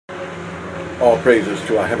All praises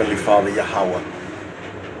to our Heavenly Father, Yahweh,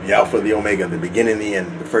 the Alpha, the Omega, the beginning, the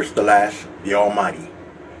end, the first, the last, the Almighty.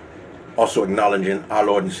 Also acknowledging our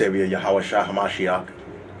Lord and Savior, Yahweh Shah HaMashiach,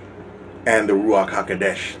 and the Ruach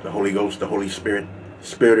HaKodesh, the Holy Ghost, the Holy Spirit,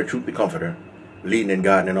 Spirit of truth, the Comforter, leading and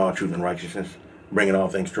guiding in all truth and righteousness, bringing all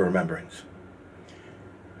things to remembrance.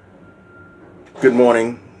 Good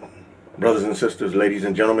morning, brothers and sisters, ladies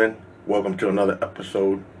and gentlemen. Welcome to another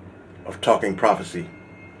episode of Talking Prophecy.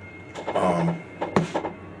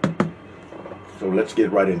 So let's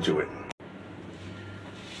get right into it.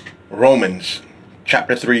 Romans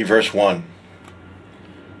chapter 3 verse 1.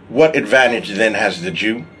 What advantage then has the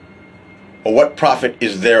Jew? Or what profit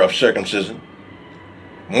is there of circumcision?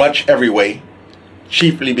 Much every way,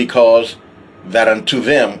 chiefly because that unto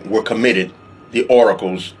them were committed the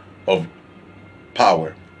oracles of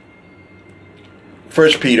power.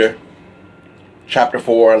 1 Peter chapter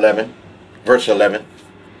 4, 11, verse 11.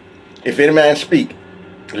 If any man speak,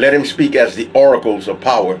 let him speak as the oracles of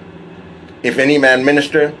power. If any man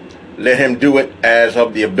minister, let him do it as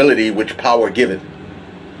of the ability which power giveth,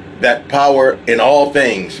 that power in all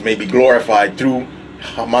things may be glorified through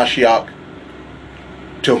Hamashiach,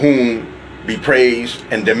 to whom be praise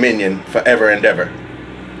and dominion forever and ever.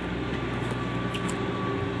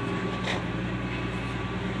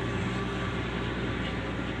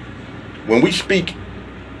 When we speak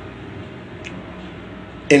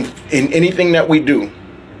in anything that we do,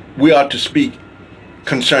 we ought to speak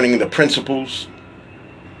concerning the principles,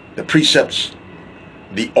 the precepts,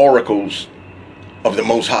 the oracles of the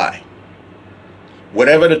Most High.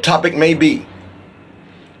 Whatever the topic may be,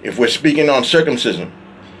 if we're speaking on circumcision,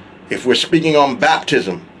 if we're speaking on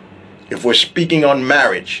baptism, if we're speaking on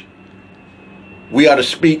marriage, we ought to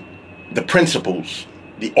speak the principles,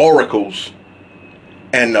 the oracles,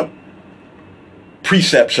 and the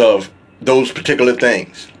precepts of those particular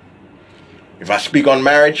things. If I speak on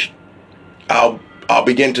marriage, I'll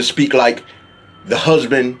begin to speak like the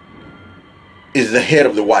husband is the head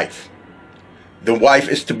of the wife. The wife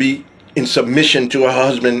is to be in submission to her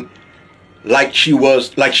husband like she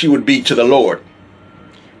would be to the Lord.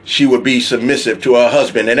 She would be submissive to her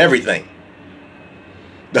husband in everything.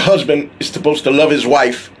 The husband is supposed to love his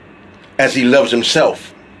wife as he loves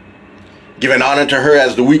himself, giving honor to her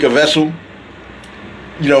as the weaker vessel.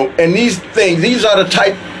 You know, and these are the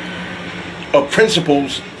type of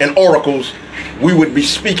principles and oracles we would be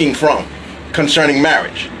speaking from concerning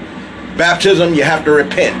marriage. Baptism, you have to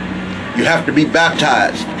repent. You have to be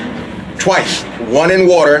baptized twice, one in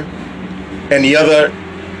water and the other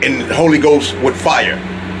in the Holy Ghost with fire.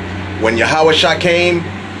 When Yahweh Shah came,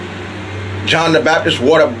 John the Baptist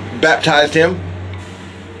water baptized him,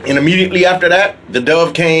 and immediately after that, the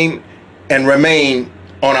dove came and remained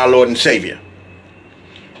on our Lord and Savior.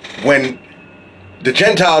 When the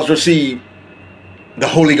Gentiles received the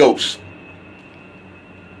Holy Ghost,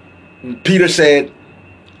 Peter said,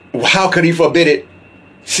 well, how could he forbid it,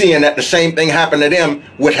 seeing that the same thing happened to them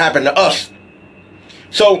would happen to us?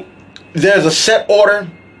 So there's a set order,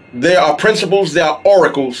 there are principles, there are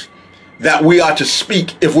oracles that we are to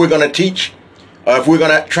speak if we're going to teach, or if we're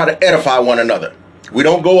going to try to edify one another. We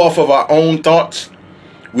don't go off of our own thoughts,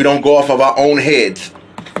 we don't go off of our own heads.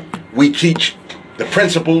 We teach the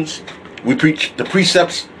principles, we preach the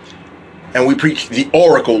precepts, and we preach the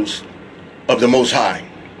oracles of the Most High.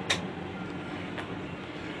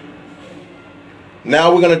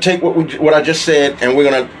 Now we're going to take what I just said and we're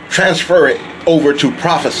going to transfer it over to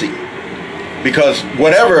prophecy, because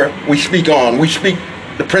whatever we speak on, we speak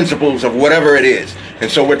the principles of whatever it is,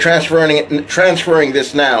 and so we're transferring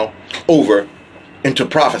this now over into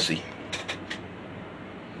prophecy.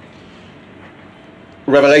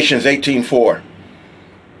 Revelations 18:4.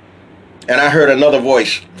 And I heard another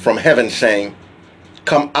voice from heaven saying,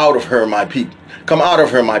 Come out of her, my people. Come out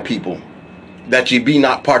of her, my people, that ye be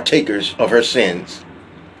not partakers of her sins,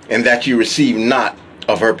 and that ye receive not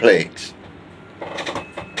of her plagues.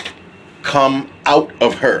 Come out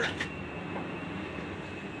of her.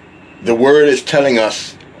 The word is telling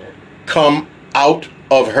us, come out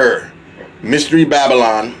of her. Mystery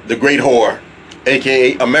Babylon, the great whore,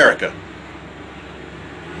 aka America.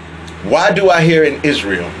 Why do I hear in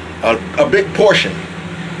Israel a big portion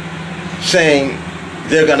saying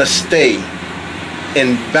they're going to stay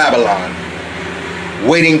in Babylon,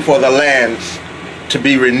 waiting for the lands to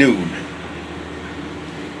be renewed?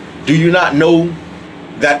 Do you not know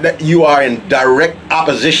that you are in direct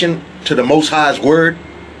opposition to the Most High's word?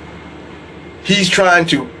 He's trying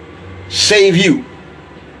to save you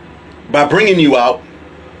by bringing you out,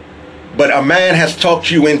 but a man has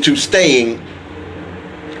talked you into staying,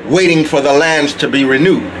 waiting for the lands to be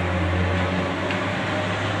renewed.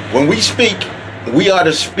 When we speak, we are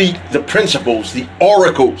to speak the principles, the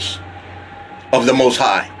oracles of the Most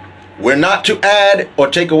High. We're not to add or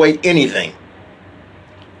take away anything.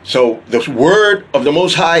 So the word of the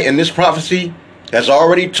Most High in this prophecy has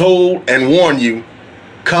already told and warned you,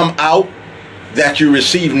 come out that you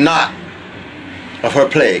receive not of her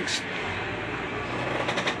plagues.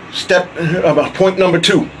 Point number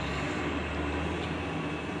 2.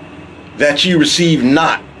 That you receive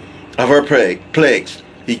not of her plagues.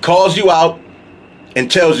 He calls you out and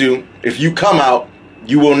tells you, if you come out,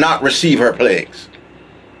 you will not receive her plagues.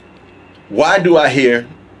 Why do I hear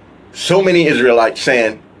so many Israelites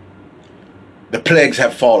saying, the plagues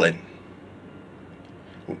have fallen?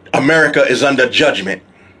 America is under judgment.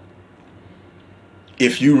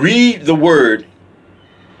 If you read the word,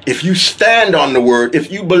 if you stand on the word,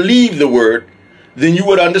 if you believe the word, then you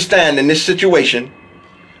would understand in this situation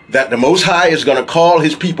that the Most High is going to call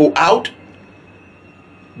his people out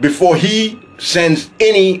before he sends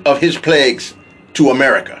any of his plagues to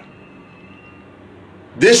America.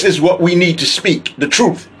 This is what we need to speak, the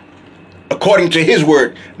truth, according to his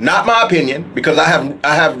word, not my opinion, because I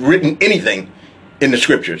have written anything in the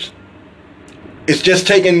scriptures. It's just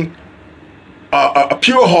taking a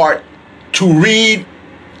pure heart to read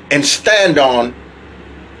and stand on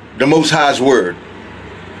the Most High's word.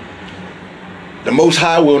 The Most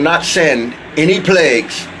High will not send any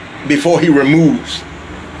plagues before he removes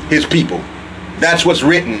his people. That's what's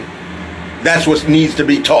written. That's what needs to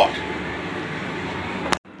be taught.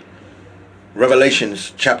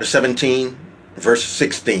 Revelations chapter 17, verse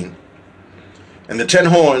 16. And the 10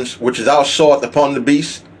 horns which thou sawest upon the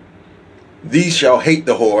beast, these shall hate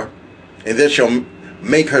the whore, and they shall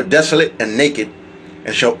make her desolate and naked,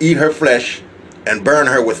 and shall eat her flesh, and burn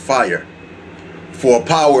her with fire. For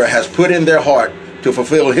power has put in their heart to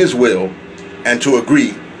fulfill his will, and to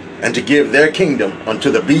agree, and to give their kingdom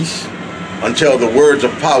unto the beast, until the words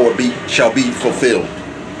of power shall be fulfilled.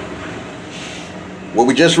 What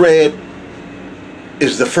we just read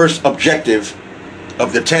is the first objective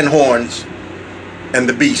of the 10 horns and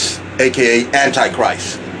the beast, aka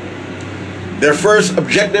Antichrist. Their first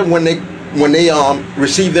objective when they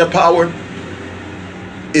receive their power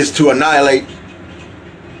is to annihilate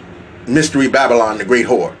Mystery Babylon, the great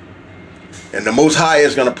whore. And the Most High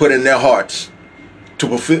is going to put in their hearts to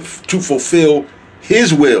fulfill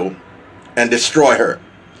his will and destroy her.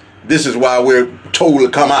 This is why we're told to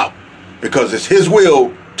come out, because it's his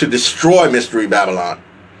will to destroy Mystery Babylon.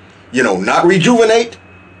 You know, not rejuvenate.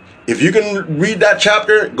 If you can read that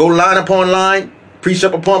chapter, go line upon line,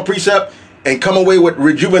 precept upon precept, and come away with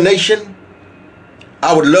rejuvenation,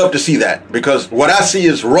 I would love to see that, because what I see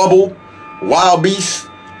is rubble, wild beasts,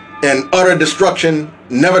 and utter destruction,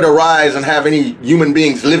 never to rise and have any human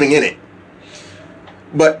beings living in it.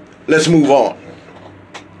 But let's move on.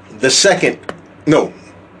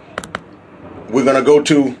 We're going to go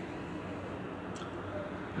to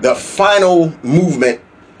the final movement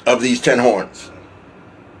of these 10 horns.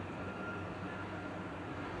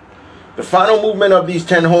 The final movement of these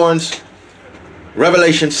 10 horns,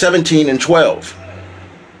 Revelation 17 and 12.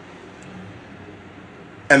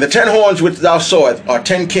 And the 10 horns which thou sawest are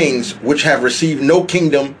 10 kings which have received no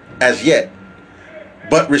kingdom as yet,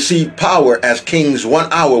 but receive power as kings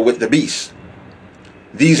 1 hour with the beast.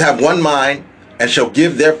 These have one mind, and shall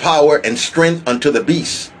give their power and strength unto the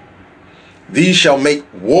beast. These shall make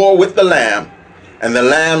war with the Lamb, and the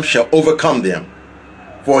Lamb shall overcome them.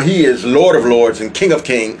 For he is Lord of lords and King of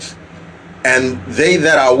kings, and they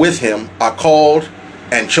that are with him are called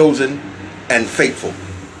and chosen and faithful.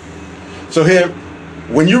 So here,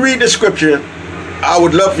 when you read the scripture, I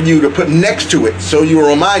would love for you to put next to it, so you will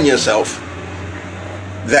remind yourself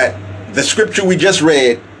that the scripture we just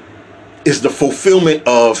read is the fulfillment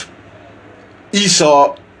of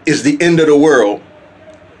Esau is the end of the world,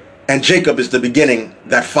 and Jacob is the beginning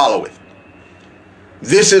that followeth.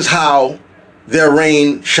 This is how their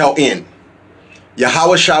reign shall end.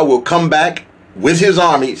 Yahushua will come back with his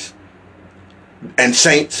armies and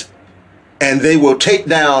saints, and they will take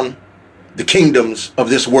down the kingdoms of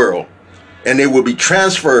this world, and they will be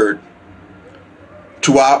transferred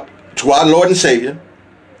to our Lord and Savior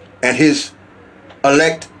and his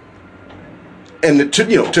elect, and to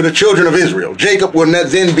the children of Israel. Jacob will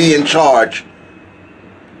then be in charge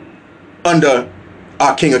under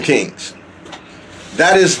our King of Kings.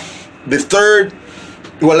 That is the third.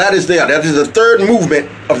 That is the third movement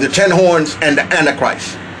of the 10 horns and the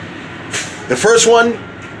Antichrist. The first one,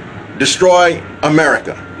 destroy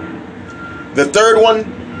America. The third one,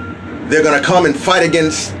 they're going to come and fight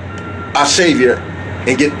against our Savior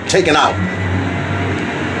and get taken out.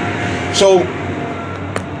 So,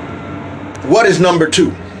 what is number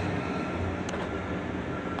 2?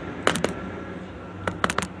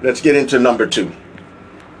 Let's get into number 2.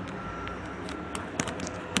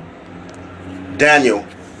 Daniel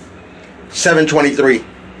 7:23.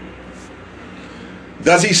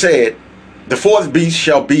 Thus he said, the fourth beast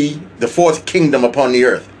shall be the fourth kingdom upon the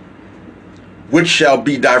earth, which shall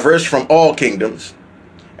be diverse from all kingdoms,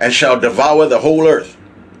 and shall devour the whole earth,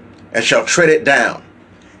 and shall tread it down,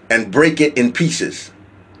 and break it in pieces.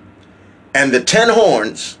 And the 10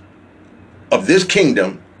 horns of this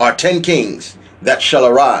kingdom are 10 kings that shall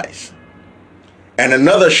arise, and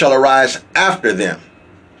another shall arise after them.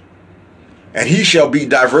 And he shall be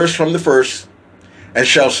diverse from the first, and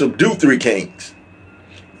shall subdue 3 kings.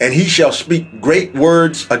 And he shall speak great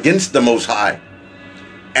words against the Most High,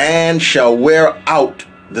 and shall wear out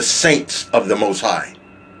the saints of the Most High,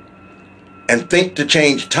 and think to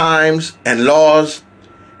change times and laws,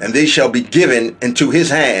 and they shall be given into his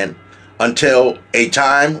hand until a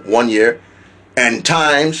time, 1 year, and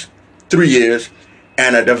times, 3 years,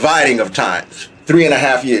 and a dividing of times,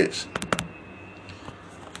 3.5 years.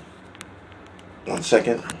 1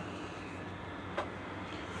 second.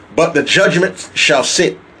 But the judgments shall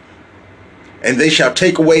sit, and they shall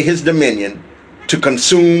take away his dominion, to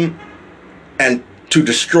consume and to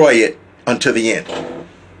destroy it unto the end.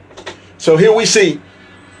 So here we see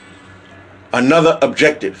another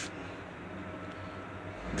objective.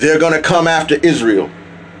 They're going to come after Israel,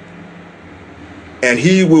 and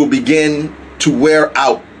he will begin to wear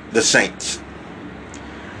out the saints.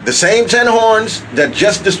 The same 10 horns that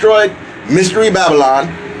just destroyed Mystery Babylon,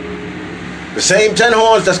 the same 10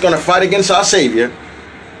 horns that's going to fight against our Savior,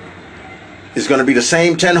 is going to be the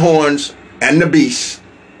same 10 horns and the beasts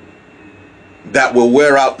that will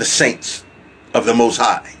wear out the saints of the Most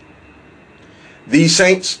High. These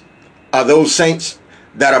saints are those saints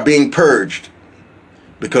that are being purged.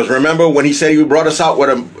 Because remember when he said he brought us out with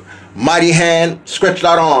a mighty hand, stretched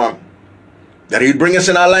out arm, that he'd bring us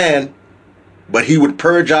in our land, but he would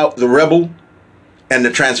purge out the rebel and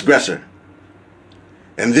the transgressor.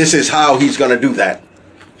 And this is how he's going to do that.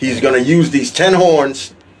 He's going to use these 10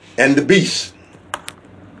 horns and the beasts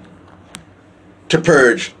to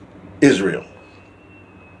purge Israel.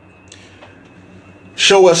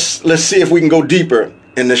 Show us, let's see if we can go deeper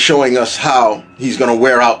into showing us how he's going to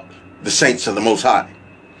wear out the saints of the Most High.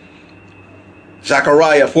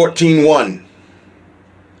 Zechariah 14:1.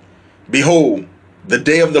 Behold, the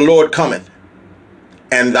day of the Lord cometh,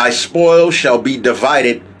 and thy spoil shall be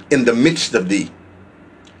divided in the midst of thee.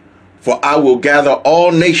 For I will gather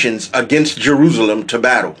all nations against Jerusalem to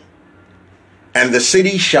battle, and the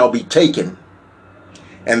city shall be taken,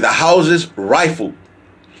 and the houses rifled,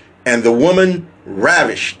 and the women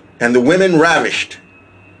ravished,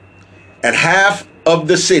 and half of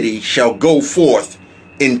the city shall go forth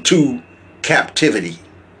into captivity,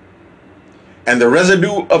 and the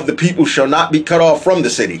residue of the people shall not be cut off from the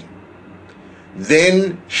city.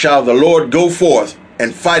 Then shall the Lord go forth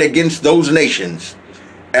and fight against those nations,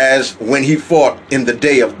 as when he fought in the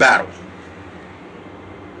day of battle.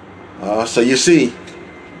 So you see,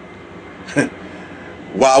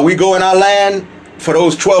 while we go in our land for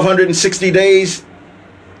those 1260 days,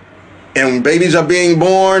 and babies are being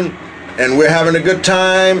born, and we're having a good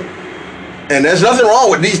time, and there's nothing wrong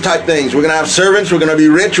with these type things. We're going to have servants, we're going to be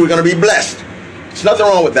rich, we're going to be blessed. There's nothing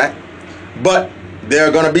wrong with that. But there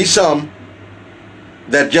are going to be some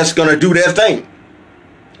that just going to do their thing.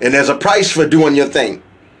 And there's a price for doing your thing.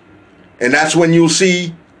 And that's when you'll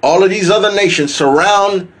see all of these other nations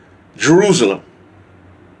surround Jerusalem.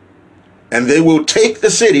 And they will take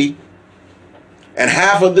the city, and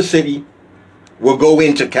half of the city will go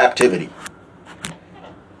into captivity.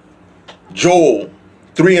 Joel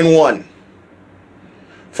 3:1.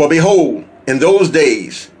 For behold, in those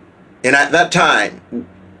days, and at that time,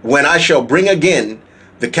 when I shall bring again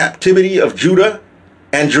the captivity of Judah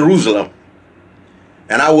and Jerusalem,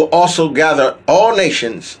 and I will also gather all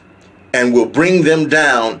nations, and will bring them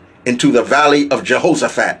down into the valley of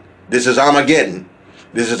Jehoshaphat. This is Armageddon.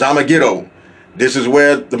 This is Armageddon. This is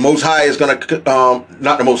where the Most High is going to,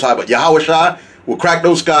 not the Most High, but Yahushua will crack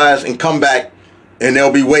those skies and come back, and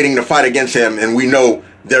they'll be waiting to fight against him, and we know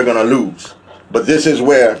they're going to lose. But this is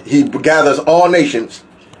where he gathers all nations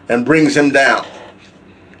and brings them down.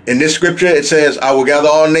 In this scripture, it says, I will gather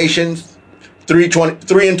all nations,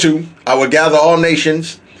 3:2, I will gather all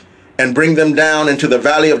nations and bring them down into the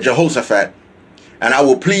valley of Jehoshaphat, and I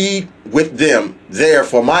will plead with them there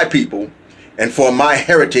for my people and for my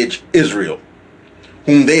heritage Israel,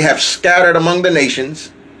 whom they have scattered among the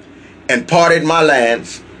nations and parted my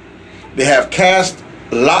lands. They have cast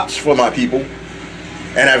lots for my people,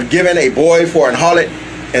 and have given a boy for an harlot,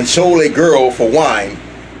 and sold a girl for wine,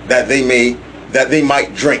 that they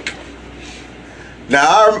might drink.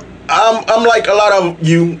 Now, I'm like a lot of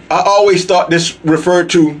you. I always thought this referred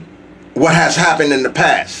to what has happened in the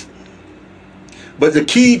past. But the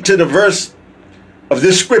key to the verse of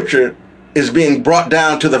this scripture is being brought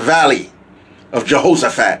down to the valley of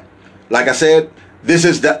Jehoshaphat. Like I said, this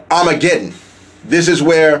is the Armageddon. This is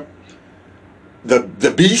where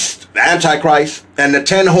the beast, the Antichrist, and the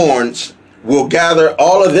 10 horns will gather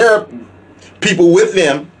all of their people with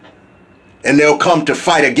them, and they'll come to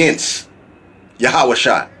fight against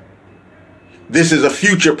Yahushua. This is a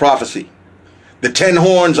future prophecy. The 10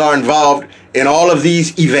 horns are involved in all of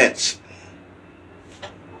these events.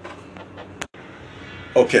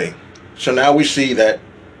 Okay, so now we see that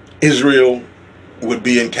Israel would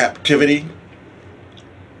be in captivity.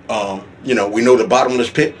 We know the bottomless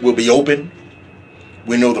pit will be open.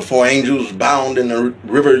 We know the 4 angels bound in the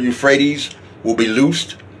river Euphrates will be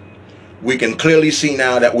loosed. We can clearly see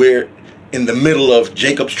now that we're in the middle of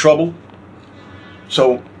Jacob's trouble.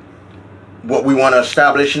 So what we want to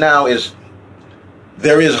establish now is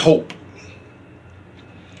there is hope.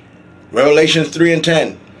 Revelations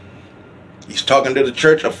 3:10. He's talking to the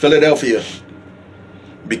church of Philadelphia.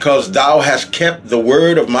 Because thou hast kept the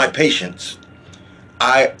word of my patience,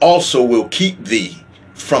 I also will keep thee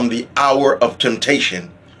from the hour of temptation,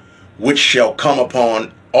 which shall come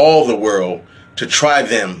upon all the world to try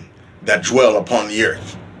them that dwell upon the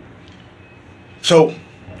earth. So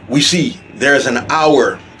we see there's an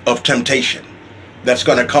hour of temptation that's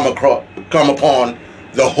going to come upon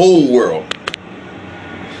the whole world.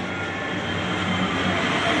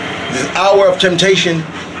 This hour of temptation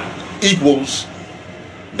equals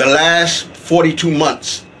the last 42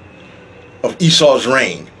 months of Esau's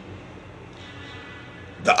reign.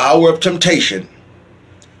 The hour of temptation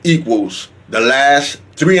equals the last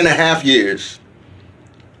 3.5 years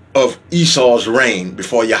of Esau's reign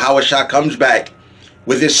before Yahushua comes back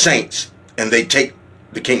with his saints and they take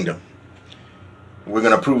the kingdom. We're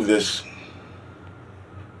going to prove this.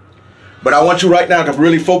 But I want you right now to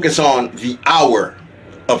really focus on the hour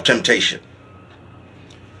of temptation.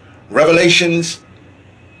 Revelations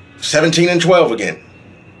 17:12 again.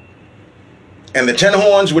 And the 10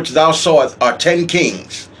 horns which thou sawest are 10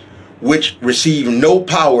 kings, which receive no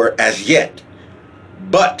power as yet,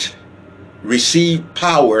 but receive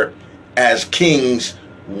power as kings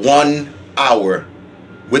 1 hour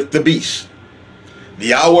with the beast.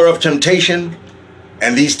 The hour of temptation,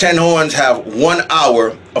 and these 10 horns have 1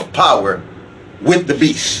 hour of power with the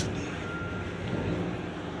beast.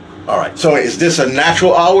 All right, so is this a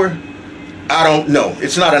natural hour? I don't know.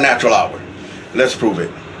 It's not a natural hour. Let's prove it.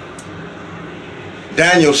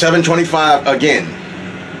 Daniel 7:25 again.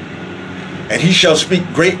 And he shall speak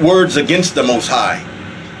great words against the Most High,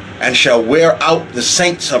 and shall wear out the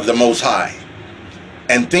saints of the Most High,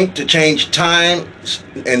 and think to change times,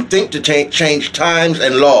 change times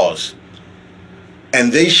and laws.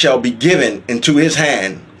 And they shall be given into his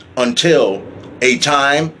hand until a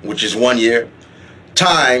time, which is 1 year,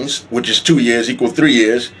 times, which is 2 years, equal 3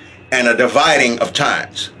 years, and a dividing of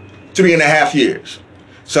times, 3.5 years.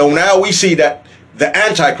 So now we see that the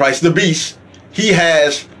Antichrist, the beast, he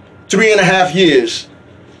has 3.5 years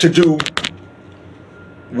to do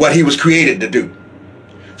what he was created to do.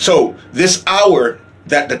 So this hour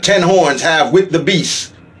that the 10 horns have with the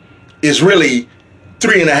beast is really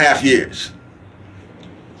 3.5 years.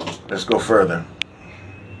 Let's go further.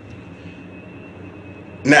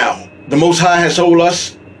 Now, the Most High has told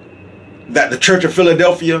us that the Church of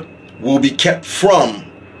Philadelphia will be kept from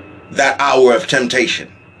that hour of temptation.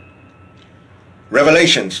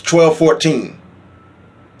 Revelations 12:14.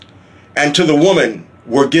 And to the woman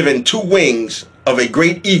were given 2 wings of a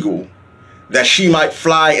great eagle, that she might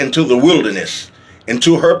fly into the wilderness,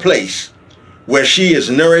 into her place, where she is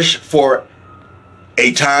nourished for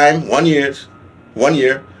a time, 1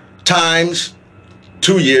 year, times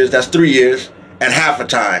 2 years, that's 3 years, and half a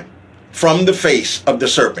time, from the face of the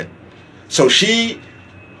serpent. So she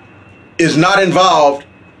is not involved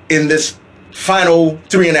in this final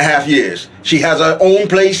 3.5 years. She has her own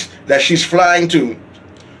place that she's flying to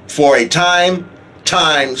for a time,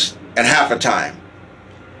 times, and half a time.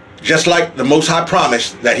 Just like the Most High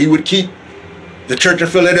promised that he would keep the Church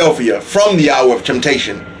of Philadelphia from the hour of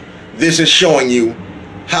temptation, this is showing you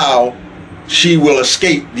how she will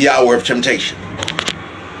escape the hour of temptation.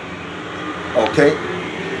 Okay,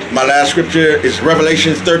 my last scripture is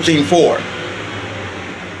Revelations 13:4.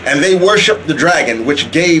 And they worshiped the dragon, which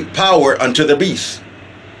gave power unto the beast.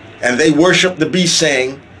 And they worshiped the beast,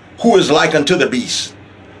 saying, Who is like unto the beast?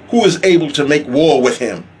 Who is able to make war with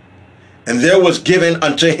him? And there was given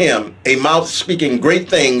unto him a mouth speaking great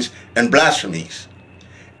things and blasphemies.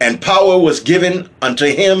 And power was given unto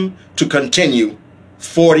him to continue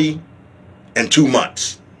 40, and 2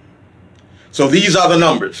 months. So these are the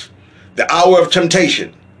numbers. The hour of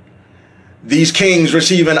temptation. These kings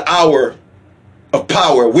receive an hour of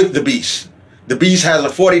power with the beast. The beast has a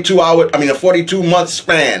 42-month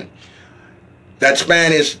span. That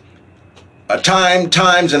span is a time,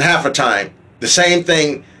 times, and half a time. The same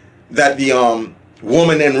thing that the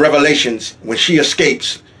woman in Revelations, when she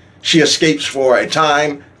escapes for a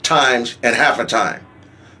time, times, and half a time.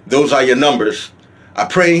 Those are your numbers. I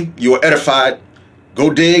pray you are edified. Go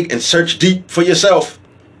dig and search deep for yourself.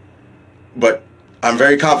 But I'm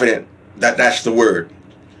very confident that that's the word.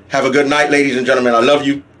 Have a good night, ladies and gentlemen. I love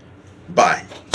you. Bye.